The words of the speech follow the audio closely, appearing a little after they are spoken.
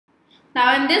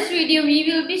Now in this video we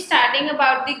will be studying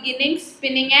about the ginning,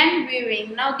 spinning and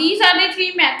weaving. Now these are the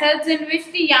three methods in which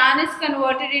the yarn is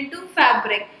converted into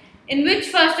fabric. In which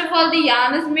first of all the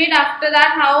yarn is made, after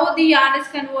that how the yarn is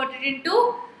converted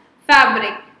into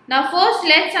fabric. Now first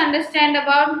let's understand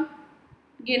about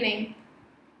ginning.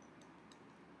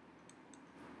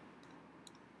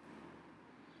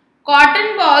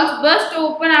 Cotton balls burst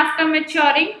open after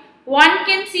maturing. One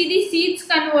can see the seeds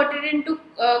converted into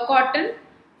cotton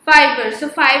fibers. So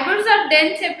fibers are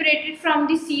then separated from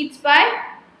the seeds by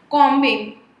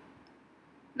combing.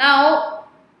 Now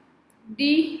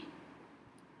the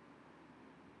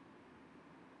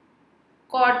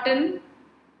cotton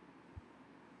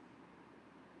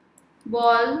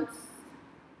balls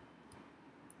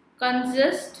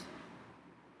consist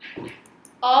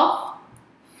of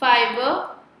fiber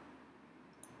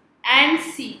and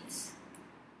seeds,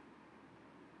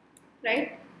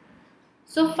 right?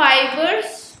 So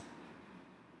fibers,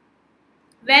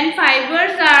 when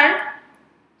fibers are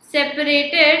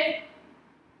separated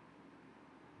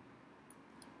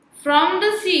from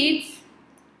the seeds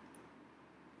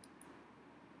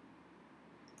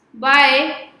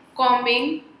by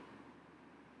combing,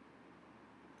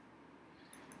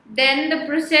 then the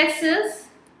process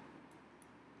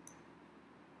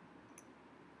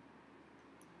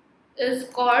is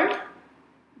called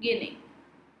ginning.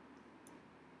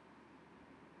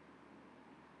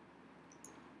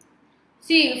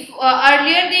 See,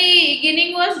 earlier the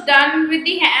ginning was done with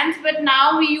the hands, but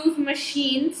now we use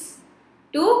machines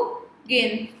to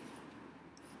gin.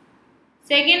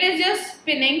 Second is just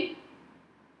spinning.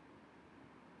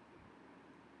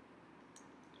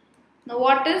 Now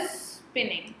what is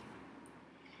spinning?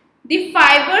 The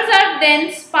fibers are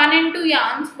then spun into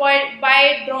yarns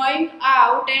by drawing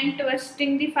out and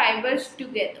twisting the fibers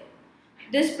together.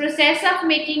 This process of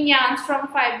making yarns from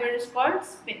fiber is called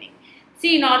spinning.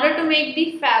 See, in order to make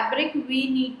the fabric, we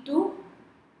need to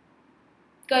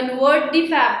convert the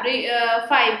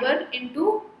fiber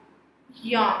into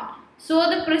yarn. So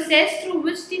the process through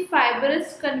which the fiber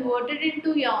is converted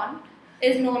into yarn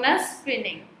is known as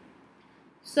spinning.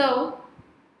 So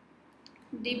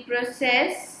the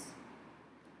process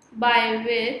by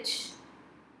which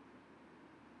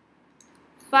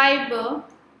fiber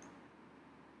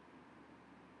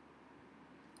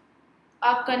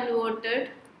are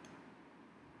converted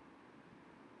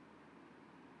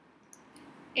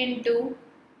into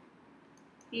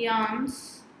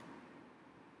yarns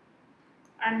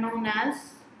are known as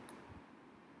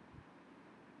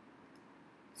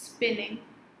spinning.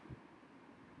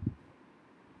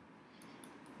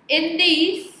 In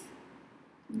these,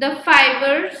 the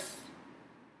fibers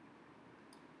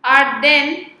are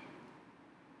then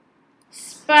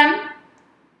spun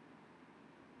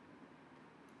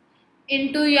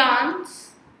into yarns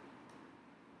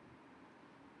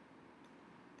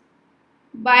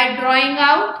by drawing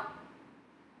out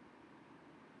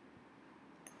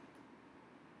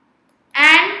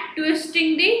and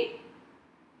twisting the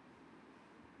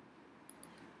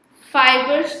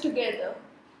fibers together.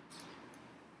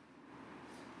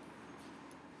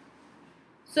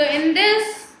 So in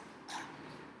this,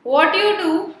 what you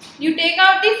do, you take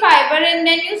out the fiber and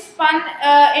then you spun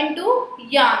into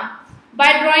yarn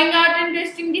by drawing out and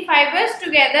twisting the fibers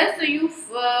together, so you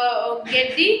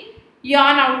get the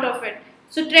yarn out of it.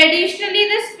 So traditionally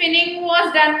the spinning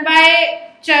was done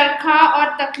by charkha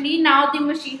or takli. Now the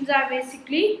machines are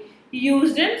basically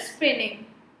used in spinning.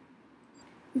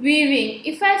 Weaving.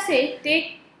 If I say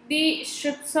take the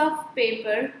strips of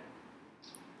paper,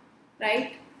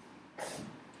 right,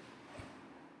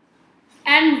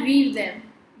 and weave them.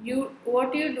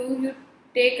 What you do, you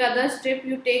take other strip,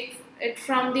 you take it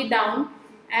from the down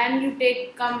and you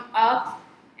come up,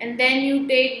 and then you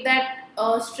take that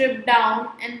strip down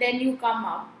and then you come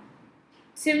up.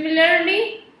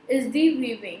 Similarly is the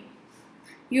weaving.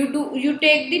 You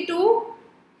take the two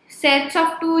sets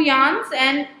of two yarns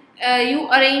and you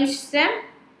arrange them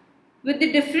with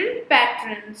the different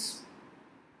patterns.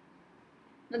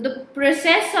 Now the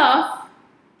process of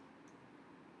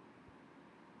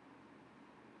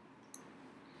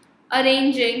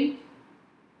arranging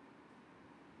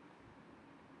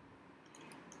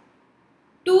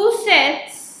two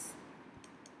sets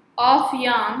of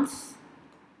yarns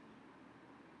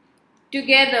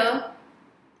together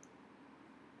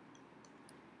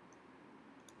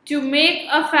to make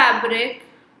a fabric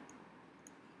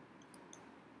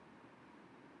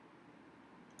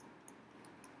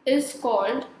is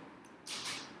called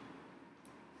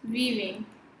weaving.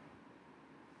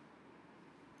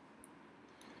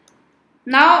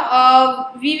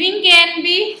 Now weaving can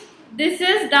be, this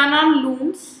is done on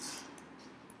looms,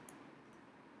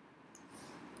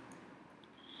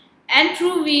 and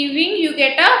through weaving you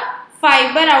get a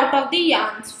fiber out of the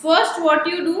yarns. First what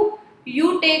you do,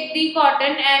 you take the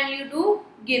cotton and you do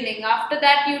ginning. After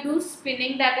that you do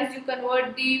spinning, that is you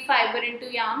convert the fiber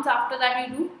into yarns. After that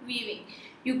you do weaving.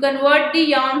 You convert the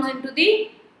yarns into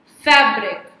the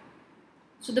fabric.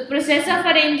 So the process of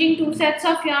arranging two sets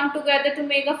of yarn together to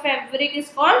make a fabric is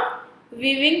called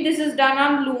weaving. This is done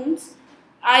on looms,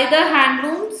 either hand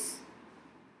looms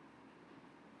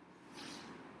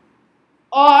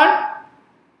or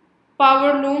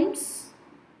power looms.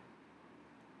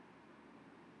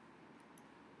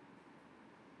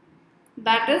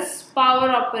 That is power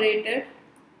operated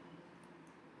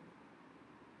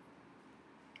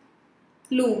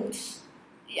looms.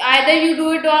 Either you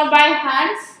do it by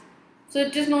hands, so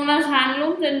it is known as hand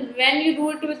looms, and when you do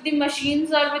it with the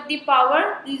machines or with the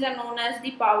power, these are known as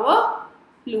the power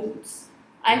looms.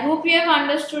 I hope you have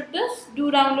understood this.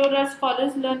 Do download our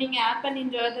Scholars Learning app and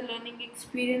enjoy the learning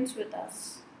experience with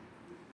us.